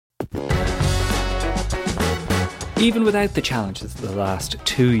Even without the challenges of the last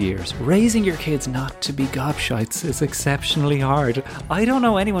 2 years, raising your kids not to be gobshites is exceptionally hard. I don't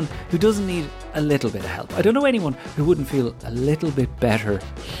know anyone who doesn't need a little bit of help. I don't know anyone who wouldn't feel a little bit better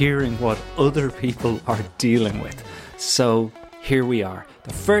hearing what other people are dealing with. So here we are,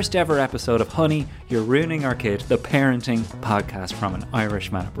 the first ever episode of Honey, You're Ruining Our Kid, the parenting podcast from an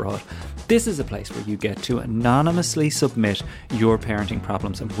Irishman abroad. This is a place where you get to anonymously submit your parenting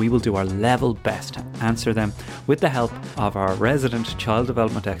problems, and we will do our level best to answer them with the help of our resident child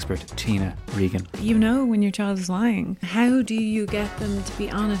development expert, Tina Regan. You know when your child is lying. How do you get them to be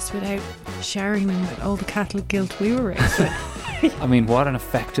honest without showering them with all the Catholic guilt we were raised with? I mean, what an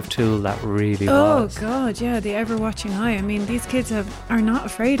effective tool that really was. Oh God, yeah, the ever-watching eye. I mean, these kids are not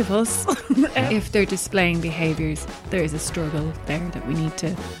afraid of us. If they're displaying behaviours, there is a struggle there that we need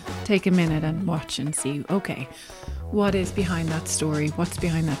to take a minute and watch and see, okay, what is behind that story? What's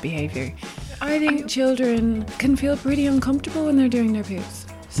behind that behaviour? I think children can feel pretty uncomfortable when they're doing their poos.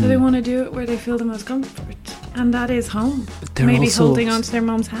 So they want to do it where they feel the most comfort. And that is home. Maybe holding onto their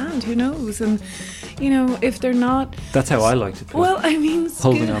mom's hand, who knows? And, you know, if they're not... That's how I liked it. Well, I mean...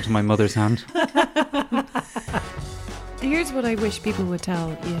 Holding onto my mother's hand. Here's what I wish people would tell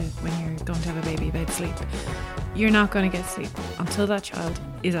you when you're going to have a baby about sleep. You're not going to get sleep until that child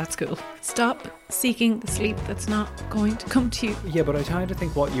is at school. Stop seeking the sleep that's not going to come to you. Yeah, but I kind of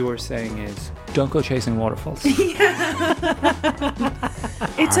think what you were saying is, don't go chasing waterfalls.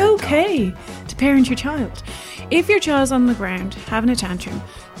 It's okay to parent your child. If your child's on the ground having a tantrum,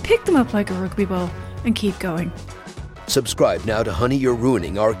 pick them up like a rugby ball and keep going. Subscribe now to Honey, You're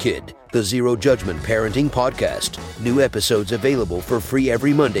Ruining Our Kid, the Zero Judgment Parenting Podcast. New episodes available for free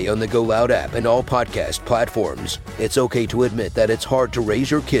every Monday on the Go Loud app and all podcast platforms. It's okay to admit that it's hard to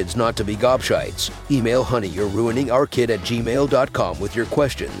raise your kids not to be gobshites. Email honeyyou'reruiningourkid@gmail.com with your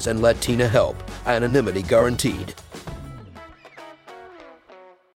questions and let Tina help. Anonymity guaranteed.